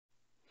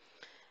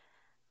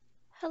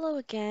Hello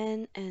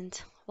again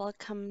and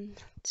welcome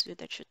to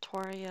the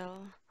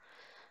tutorial.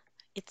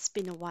 It's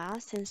been a while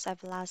since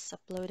I've last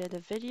uploaded a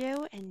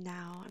video and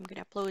now I'm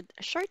gonna upload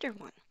a shorter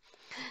one.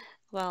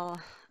 Well,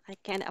 I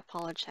can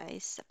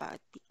apologize about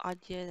the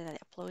audio that I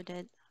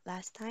uploaded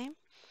last time,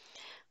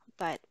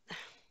 but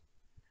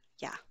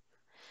yeah,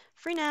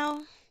 for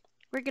now,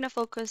 we're gonna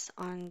focus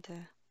on the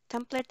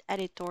template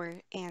editor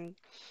and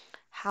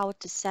how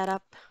to set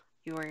up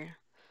your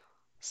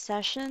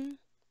session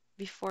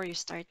before you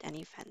start an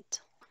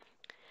event.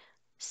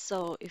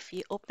 So if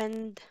you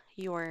opened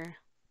your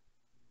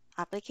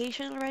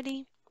application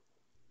already,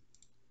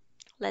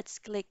 let's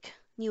click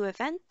New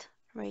Event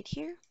right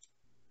here.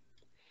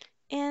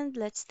 And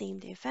let's name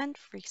the event.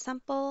 For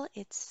example,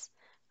 it's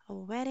a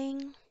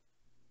wedding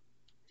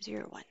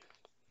 01.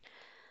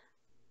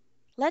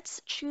 Let's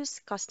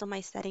choose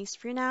Customize Settings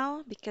for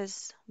now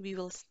because we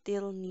will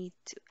still need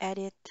to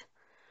edit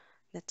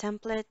the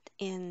template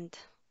and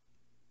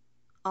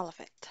all of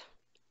it.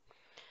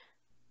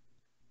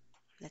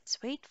 Let's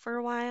wait for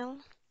a while.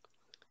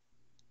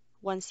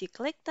 Once you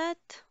click that,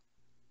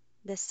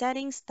 the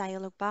Settings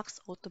dialog box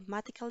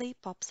automatically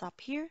pops up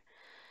here.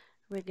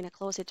 We're going to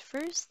close it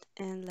first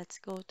and let's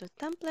go to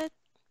Template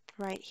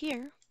right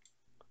here.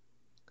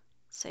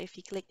 So if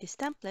you click this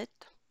template,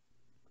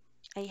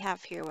 I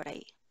have here what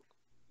I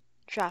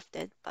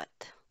drafted, but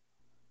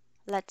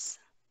let's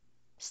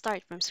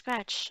start from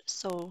scratch.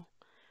 So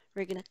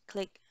we're gonna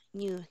click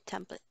New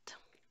Template.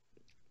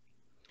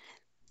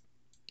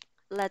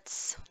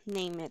 Let's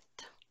name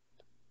it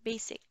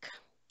Basic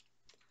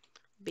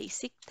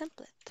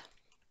Template.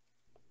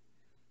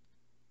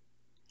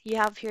 You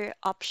have here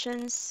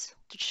options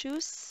to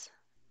choose.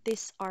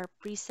 These are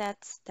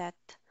presets that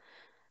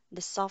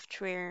the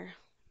software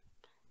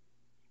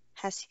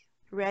has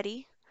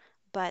ready,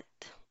 but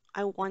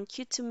I want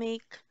you to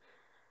make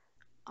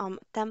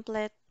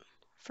template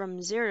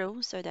from zero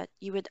so that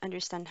you would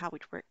understand how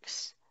it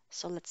works.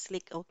 So let's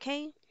click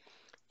OK,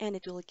 and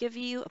it will give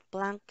you a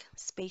blank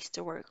space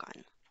to work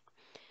on.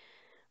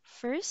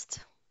 First,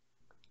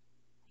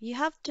 you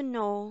have to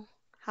know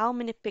how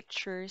many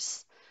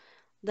pictures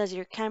does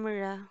your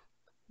camera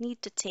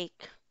need to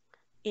take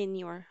in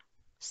your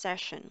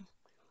session.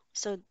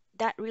 So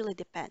that really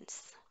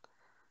depends.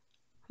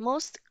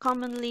 Most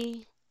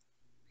commonly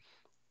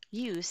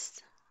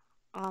used,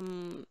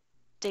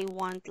 they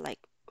want like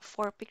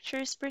 4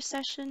 pictures per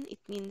session. It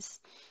means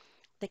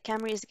the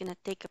camera is gonna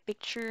take a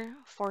picture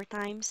 4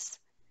 times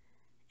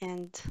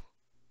and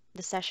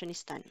the session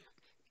is done.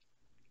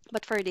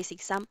 But for this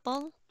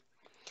example,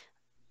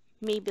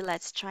 maybe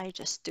let's try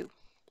just 2.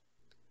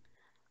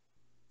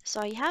 So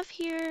I have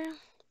here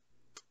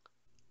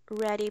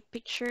ready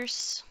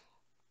pictures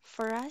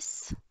for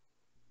us.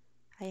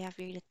 I have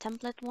here the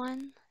template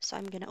one, so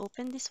I'm gonna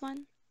open this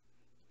one.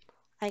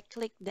 I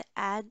click the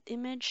add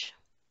image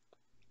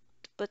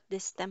to put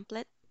this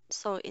template,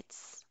 so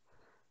it's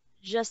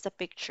just a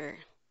picture.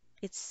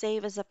 It's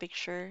saved as a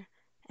picture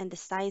and the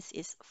size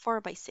is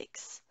 4 by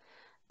 6.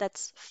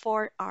 That's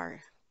 4R.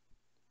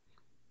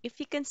 If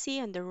you can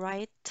see on the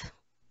right,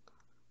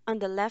 on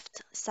the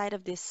left side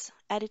of this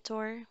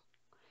editor,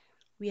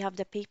 we have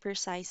the paper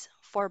size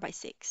 4 by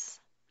 6.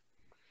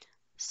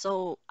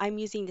 So I'm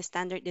using the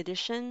standard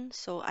edition,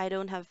 so I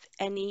don't have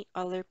any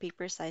other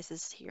paper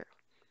sizes here.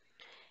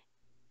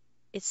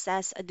 It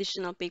says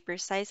additional paper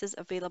sizes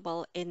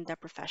available in the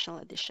professional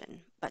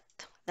edition, but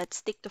let's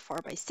stick to 4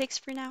 by 6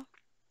 for now.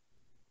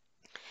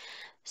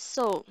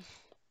 So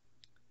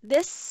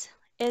this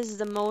is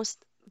the most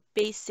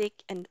basic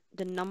and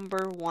the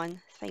number one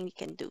thing you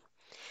can do.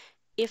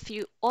 If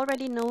you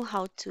already know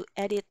how to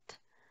edit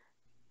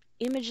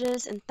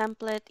images and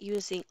template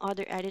using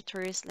other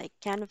editors like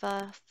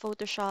Canva,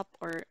 Photoshop,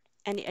 or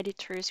any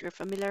editors you're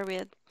familiar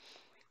with,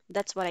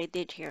 that's what I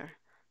did here.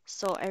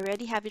 So I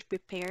already have it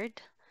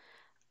prepared.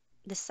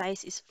 The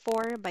size is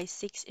 4 by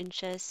 6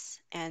 inches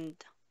and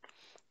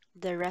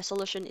the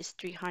resolution is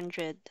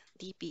 300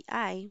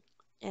 dpi,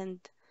 and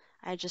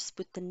I just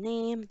put the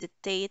name, the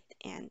date,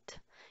 and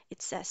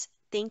it says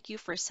thank you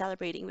for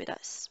celebrating with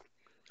us.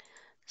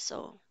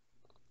 So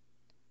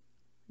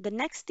the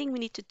next thing we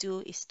need to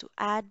do is to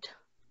add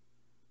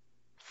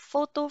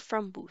photo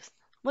from booth.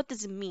 What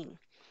does it mean?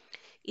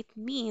 It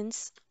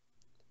means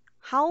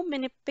how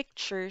many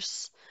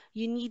pictures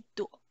you need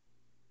to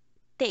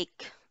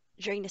take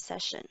during the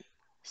session.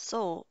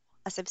 So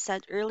as I've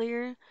said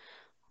earlier,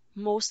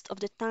 most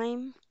of the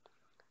time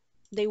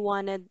they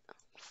wanted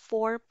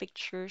 4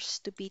 pictures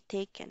to be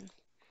taken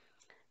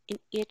in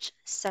each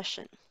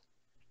session.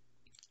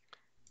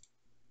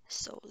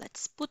 So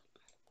let's put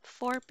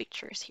 4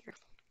 pictures here.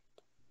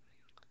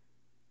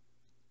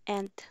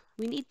 And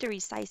we need to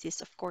resize this,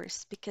 of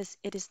course, because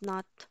it is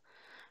not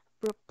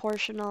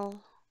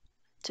proportional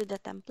to the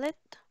template.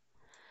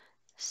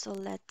 So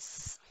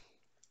let's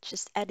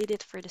just edit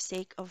it for the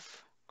sake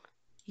of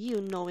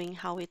you knowing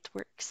how it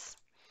works.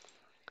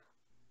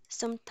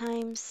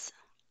 Sometimes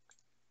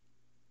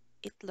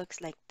it looks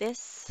like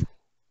this.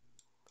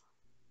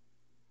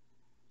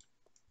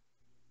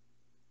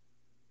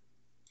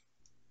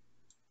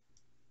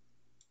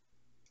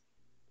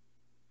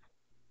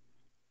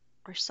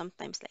 or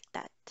sometimes like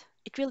that.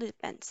 It really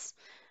depends.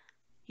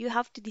 You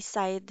have to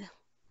decide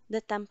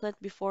the template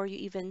before you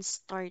even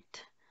start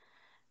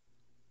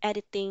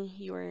editing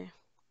your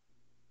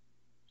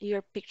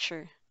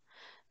picture.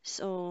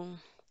 So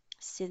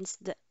since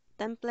the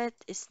template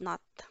is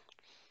not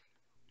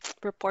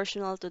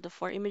proportional to the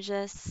four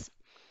images,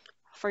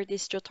 for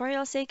this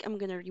tutorial sake, I'm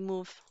gonna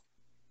remove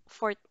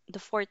the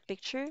fourth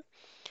picture.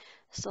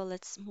 So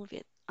let's move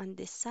it on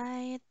this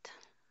side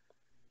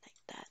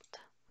like that.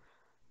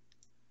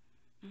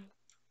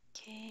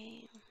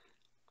 Okay,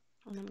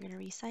 and I'm gonna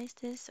resize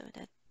this so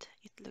that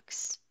it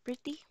looks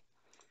pretty.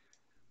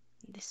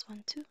 This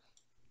one too.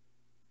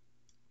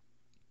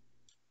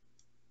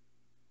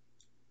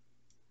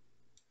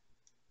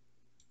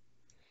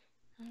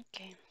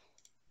 Okay,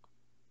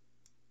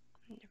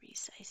 I'm gonna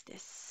resize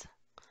this.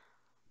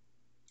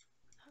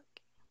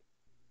 Okay,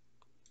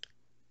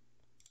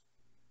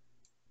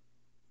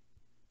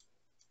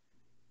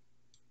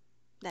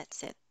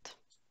 that's it.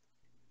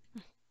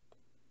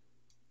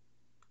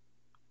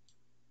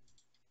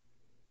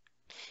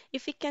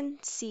 If you can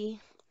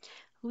see,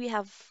 we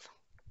have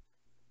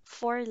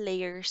four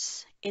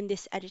layers in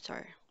this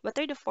editor. What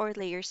are the four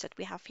layers that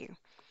we have here?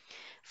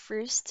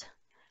 First,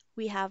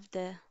 we have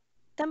the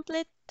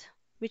template,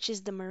 which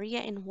is the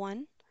Maria in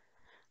 1.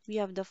 We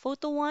have the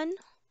photo 1,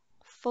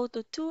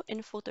 photo 2,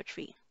 and photo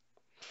 3.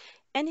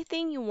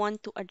 Anything you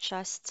want to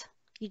adjust,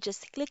 you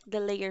just click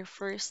the layer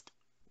first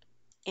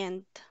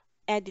and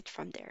edit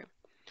from there.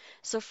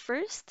 So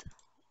first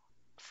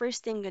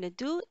thing I'm gonna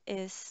do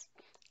is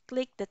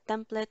click the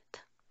template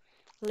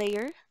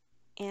layer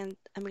and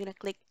I'm gonna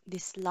click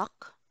this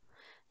lock.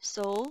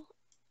 So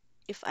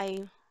if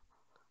I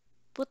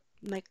put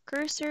my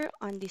cursor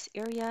on this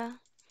area,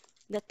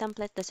 the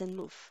template doesn't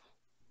move.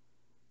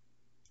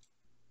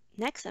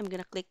 Next, I'm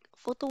gonna click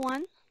photo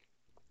 1.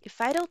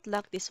 If I don't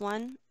lock this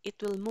one, it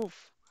will move.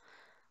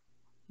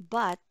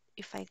 But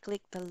if I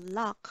click the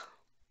lock,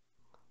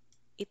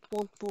 it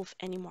won't move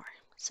anymore.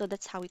 So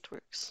that's how it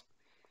works.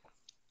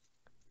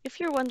 If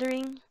you're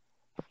wondering,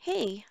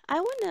 hey,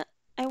 I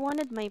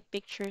wanted my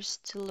pictures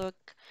to look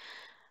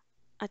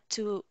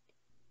to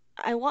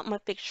I want my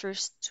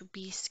pictures to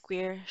be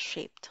square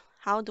shaped.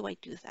 How do I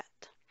do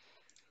that?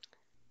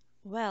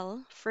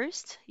 Well,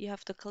 first you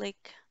have to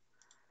click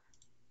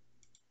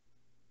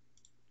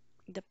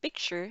the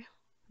picture,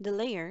 the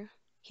layer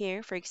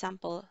here, for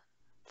example,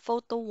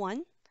 photo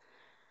 1,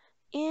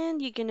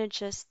 and you're gonna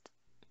just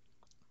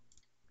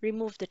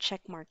remove the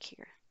check mark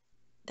here,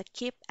 the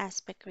keep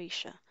aspect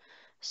ratio.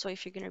 So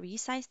if you're gonna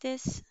resize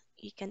this,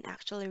 you can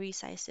actually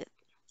resize it.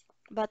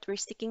 But we're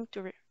sticking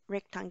to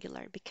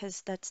rectangular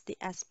because that's the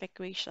aspect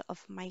ratio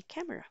of my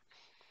camera.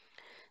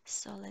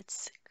 So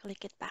let's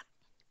click it back.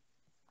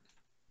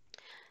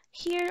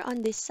 Here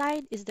on this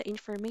side is the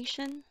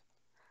information.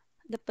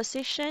 The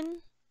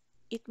position,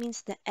 it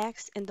means the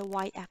X and the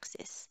Y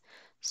axis.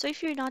 So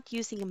if you're not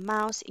using a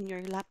mouse in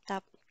your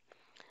laptop,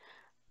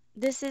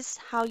 this is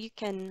how you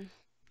can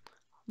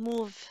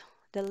move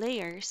the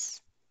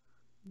layers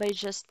by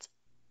just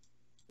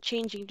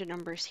changing the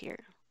numbers here.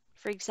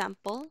 For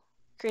example,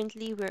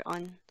 currently we're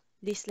on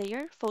this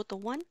layer, photo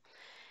 1.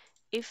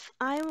 If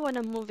I want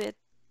to move it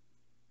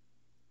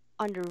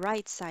on the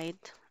right side,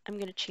 I'm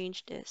going to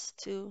change this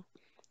to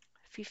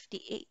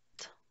 58.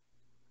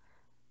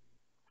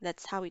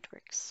 That's how it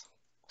works.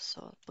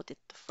 So I'll put it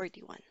to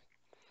 41.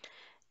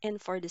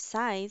 And for the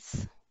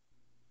size,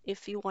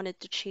 if you wanted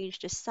to change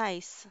the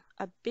size,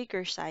 a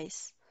bigger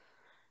size,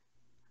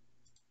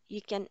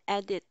 you can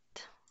edit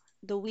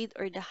the width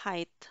or the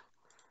height,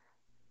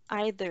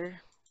 either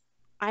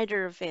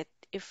either of it.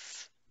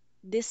 If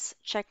this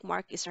check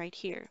mark is right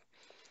here,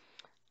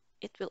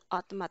 it will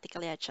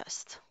automatically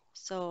adjust.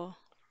 So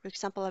for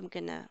example, I'm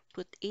gonna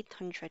put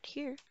 800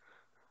 here,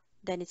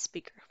 then it's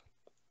bigger.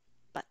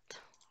 But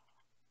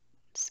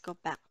let's go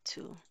back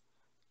to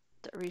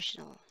the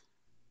original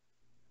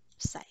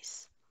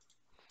size.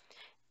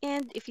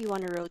 And if you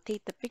want to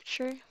rotate the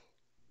picture,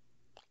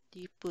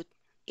 you put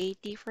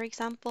 80, for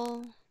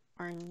example,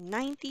 or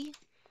 90.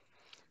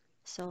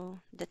 So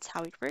that's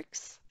how it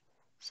works.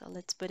 So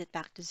let's put it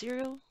back to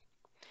 0.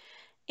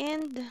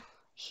 And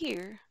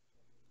here,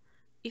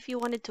 if you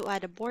wanted to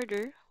add a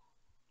border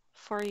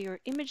for your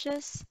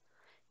images,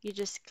 you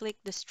just click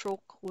the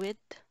stroke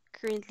width.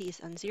 Currently is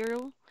on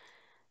 0.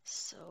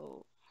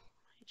 So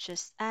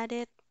just add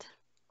it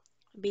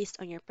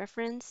based on your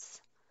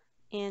preference.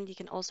 And you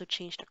can also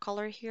change the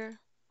color here.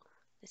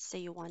 Let's say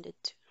you wanted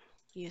to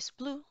use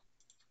blue,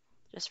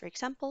 just for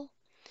example.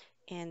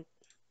 And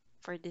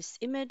for this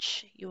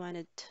image, you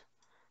wanted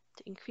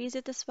to increase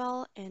it as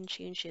well and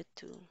change it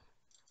to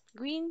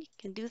green. You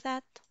can do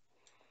that.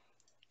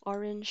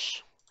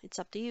 Orange, it's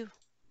up to you.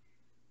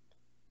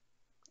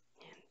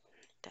 And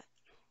that.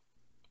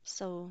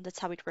 So that's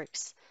how it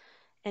works.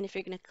 And if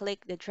you're going to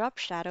click the drop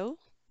shadow,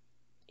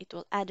 it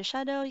will add a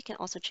shadow. You can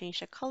also change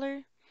the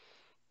color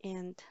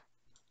and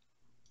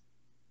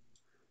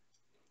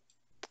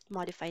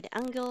modify the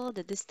angle,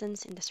 the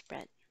distance, and the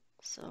spread.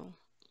 So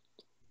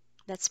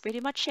that's pretty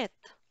much it.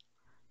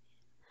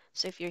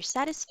 So if you're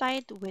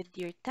satisfied with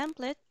your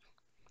template,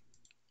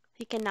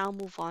 you can now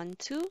move on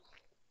to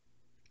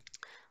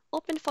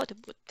open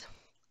Photobooth.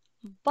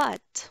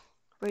 But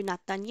we're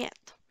not done yet.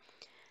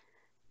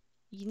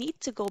 You need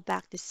to go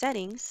back to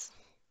settings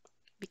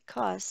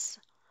because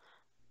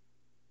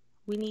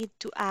we need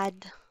to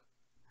add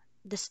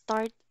the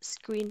start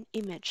screen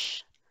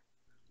image.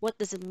 What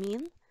does it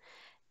mean?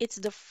 It's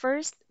the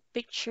first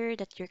picture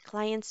that your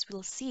clients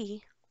will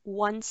see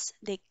once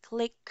they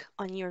click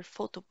on your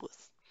photo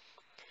booth.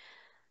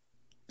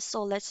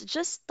 So let's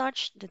just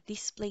touch the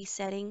display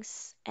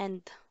settings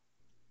and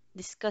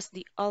discuss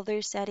the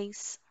other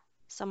settings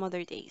some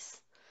other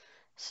days.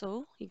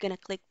 So you're gonna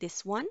click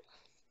this one,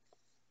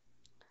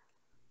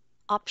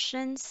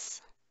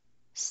 options,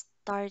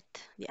 start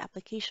the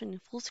application in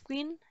full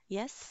screen.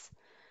 Yes.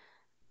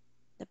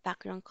 The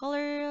background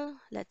color,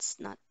 let's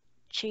not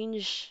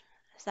change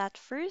that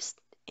first.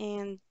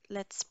 And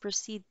let's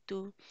proceed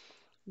to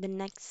the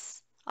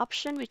next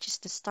option, which is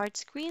the start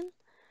screen.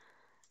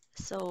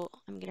 So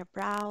I'm gonna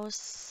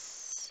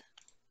browse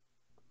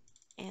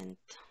and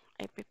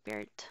I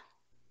prepared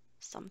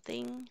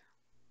something.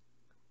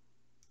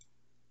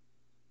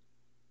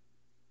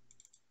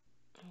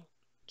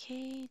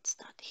 Okay, it's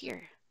not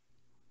here.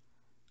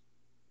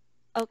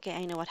 Okay,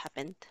 I know what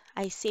happened.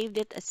 I saved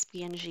it as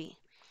PNG.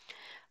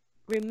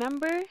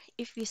 Remember,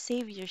 if you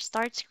save your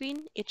start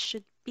screen, it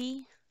should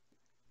be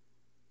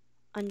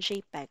on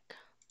JPEG.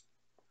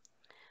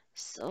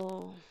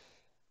 So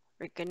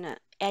we're gonna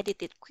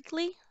edit it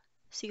quickly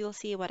so you'll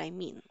see what I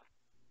mean.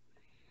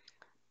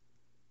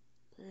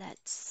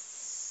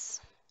 Let's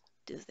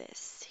do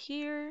this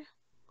here.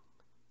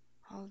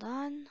 Hold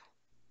on.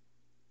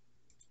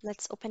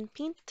 Let's open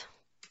Paint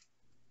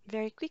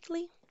very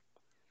quickly.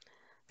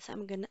 So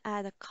I'm gonna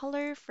add a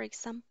color. For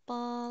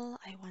example,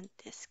 I want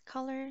this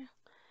color.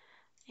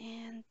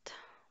 And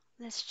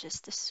let's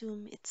just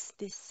assume it's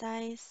this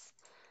size.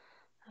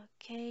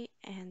 Okay,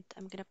 and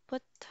I'm gonna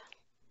put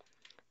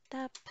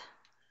tap,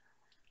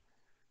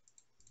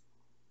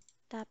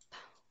 tap,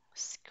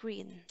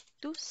 screen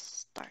to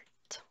start.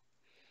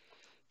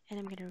 And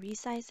I'm gonna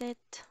resize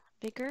it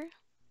bigger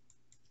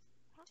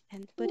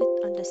and put it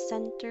on the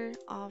center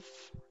of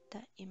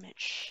the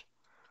image.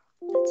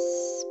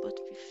 Let's put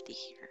 50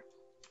 here.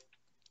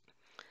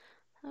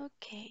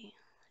 Okay,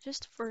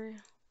 just for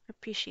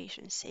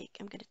appreciation's sake,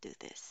 I'm gonna do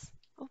this.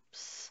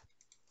 Oops,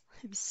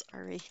 I'm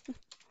sorry.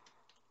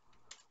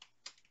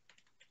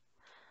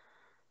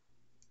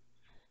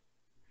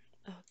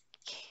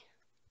 Okay,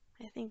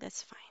 I think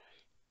that's fine.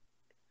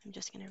 I'm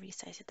just gonna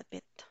resize it a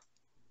bit.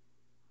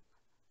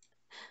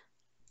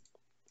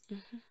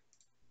 Mhm.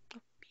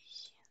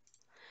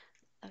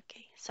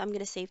 Okay, so I'm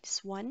gonna save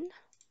this one.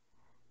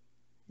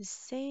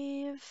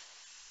 Save.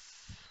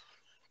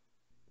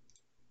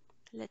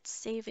 Let's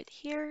save it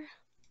here.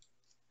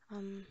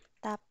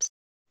 Tap.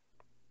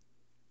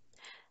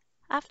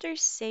 After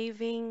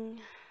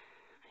saving,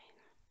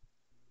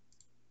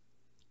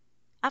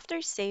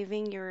 after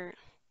saving your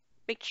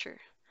picture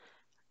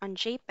on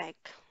JPEG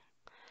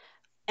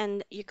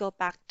and you go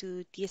back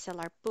to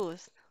DSLR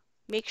booth,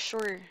 make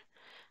sure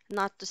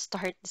not to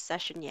start the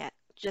session yet.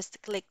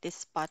 Just click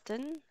this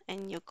button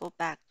and you go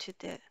back to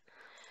the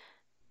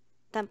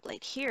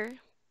template here.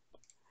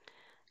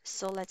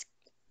 So let's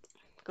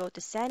go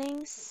to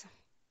settings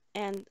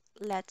and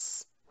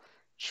let's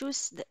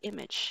choose the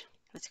image.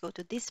 Let's go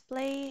to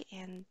display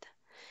and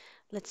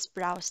let's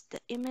browse the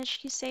image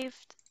you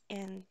saved.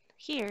 And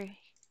here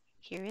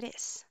it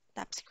is,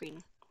 tap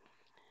screen.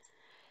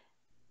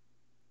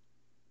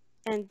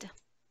 And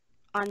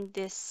on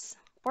this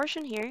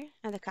portion here,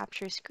 on the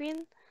capture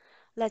screen,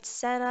 let's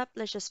set up,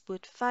 let's just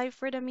put 5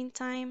 for the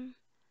meantime.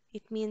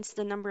 It means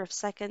the number of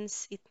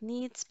seconds it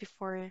needs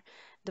before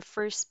the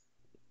first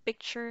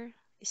picture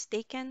is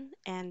taken,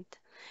 and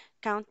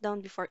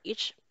countdown before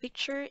each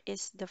picture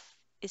is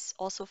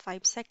also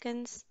 5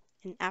 seconds.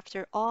 And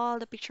after all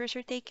the pictures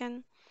are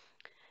taken,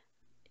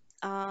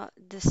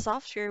 the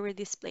software will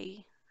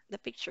display the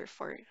picture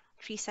for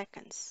 3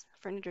 seconds,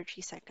 for another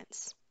 3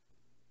 seconds.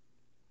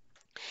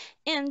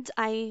 And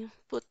I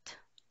put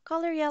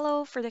color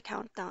yellow for the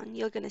countdown.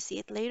 You're gonna see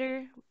it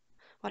later,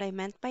 what I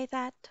meant by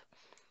that.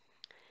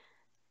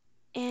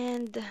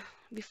 And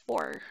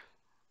before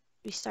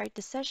we start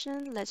the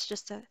session, let's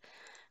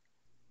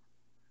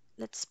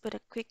put a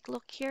quick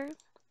look here.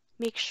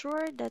 Make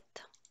sure that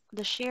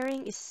the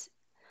sharing is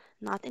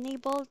not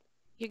enabled.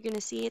 You're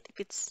gonna see it if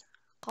it's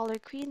color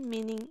green,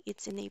 meaning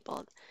it's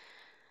enabled.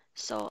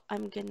 So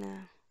I'm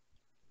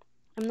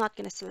not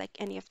gonna select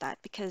any of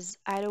that because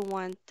I don't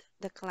want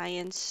the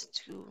clients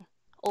to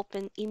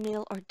open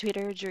email or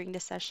Twitter during the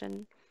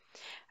session.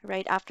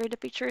 Right after the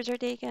pictures are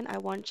taken, I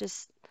want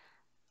just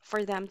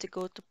for them to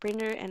go to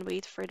printer and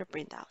wait for the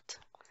printout.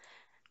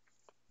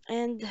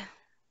 And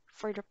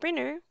for the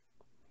printer,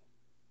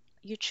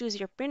 you choose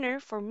your printer.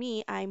 For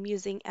me, I'm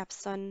using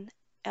Epson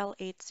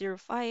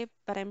L805,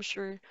 but I'm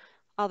sure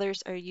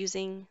others are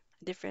using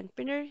different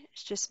printer.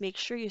 Just make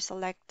sure you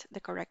select the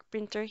correct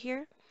printer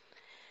here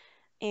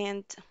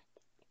and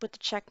put the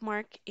check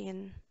mark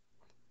in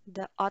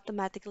the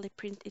automatically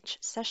print each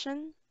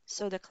session,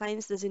 so the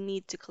clients doesn't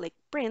need to click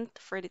print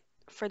for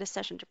the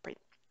session to print.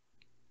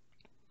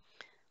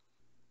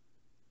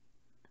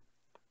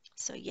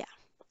 So yeah,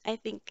 I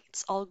think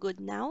it's all good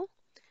now.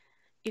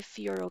 If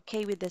you're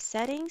okay with the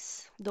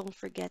settings, don't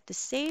forget to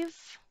save.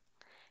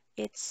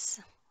 It's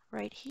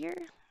right here.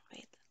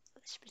 Wait,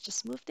 let's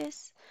just move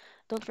this.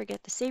 Don't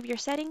forget to save your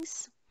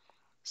settings.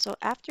 So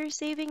after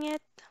saving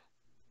it,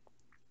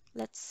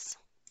 let's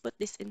put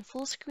this in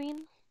full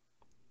screen.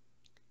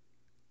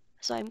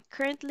 So I'm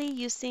currently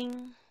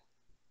using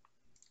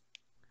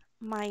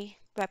my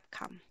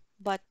webcam,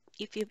 but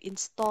if you've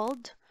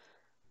installed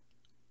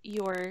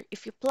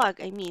if you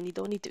plug, I mean, you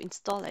don't need to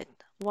install it.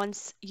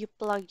 Once you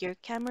plug your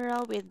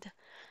camera with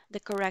the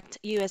correct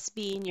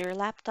USB in your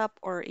laptop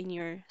or in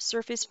your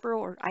Surface Pro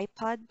or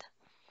iPad,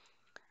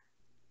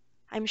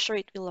 I'm sure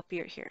it will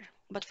appear here.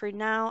 But for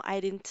now,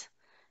 I didn't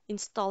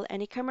install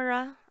any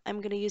camera.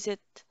 I'm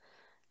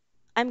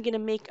gonna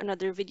make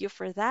another video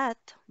for that.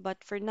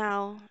 But for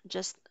now,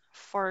 just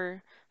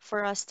for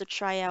us to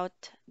try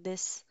out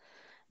this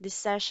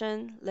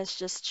session, let's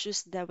just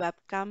choose the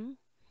webcam.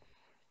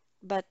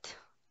 But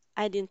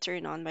I didn't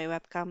turn on my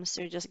webcam,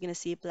 so you're just gonna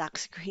see black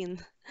screen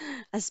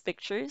as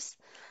pictures.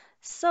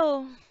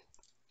 So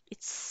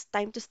it's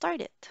time to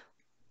start it.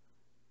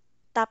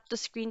 Tap the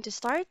screen to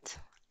start.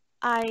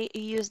 I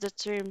use the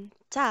term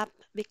tap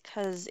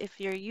because if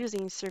you're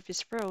using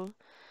Surface Pro,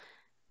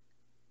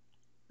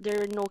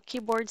 there are no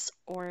keyboards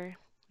or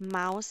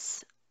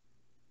mouse.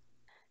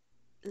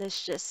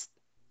 Let's just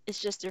it's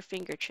just your Get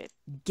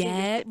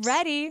fingertips.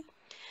 ready.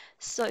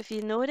 So if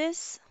you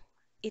notice,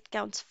 it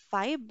counts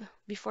 5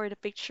 before the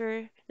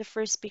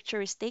first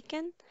picture is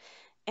taken,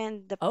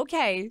 and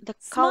Okay, the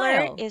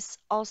color smile. is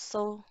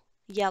also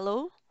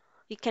yellow.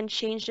 You can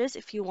change this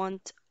if you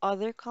want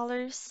other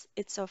colors.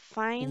 It's a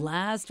fine.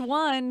 Last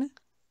one.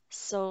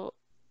 So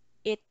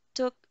it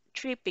took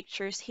 3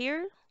 pictures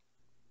here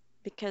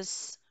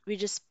because we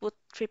just put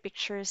 3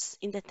 pictures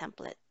in the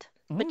template.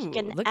 But you Ooh,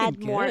 can looking add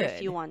more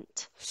if you good.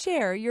 want.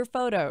 Share your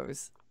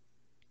photos.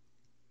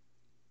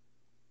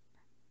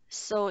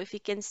 So if you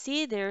can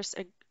see, there's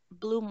a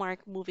blue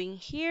mark moving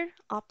here,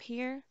 up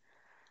here.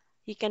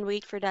 You can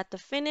wait for that to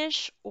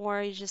finish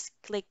or you just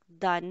click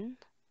done.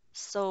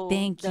 So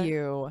Thank the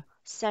you.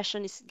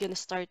 session is gonna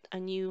start a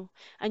new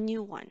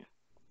one.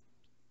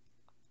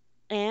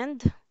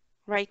 And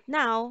right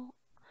now,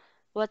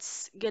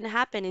 what's gonna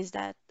happen is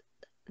that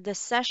the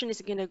session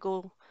is gonna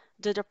go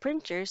to the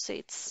printer, so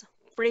it's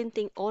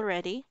printing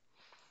already,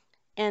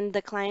 and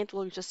the client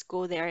will just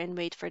go there and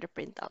wait for the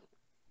printout.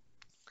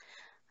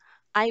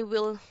 I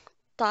will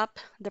tap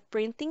the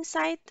printing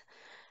site.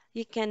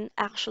 You can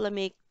actually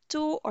make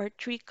 2 or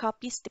 3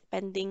 copies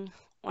depending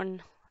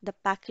on the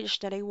package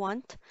that I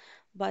want,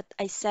 but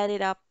I set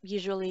it up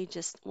usually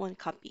just 1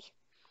 copy.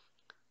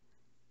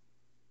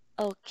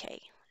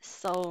 Okay,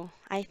 so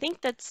I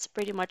think that's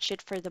pretty much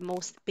it for the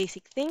most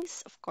basic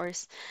things. Of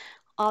course,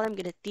 all I'm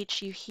gonna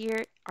teach you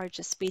here are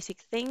just basic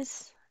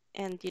things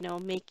and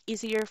make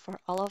easier for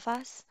all of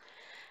us.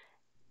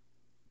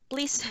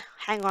 Please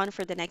hang on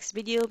for the next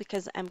video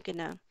because I'm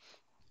gonna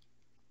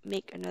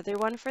make another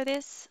one for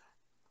this.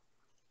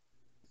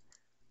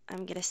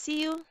 I'm gonna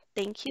see you.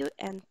 Thank you,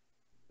 and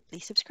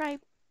please subscribe.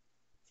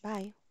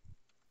 Bye.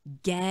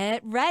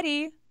 Get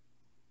ready.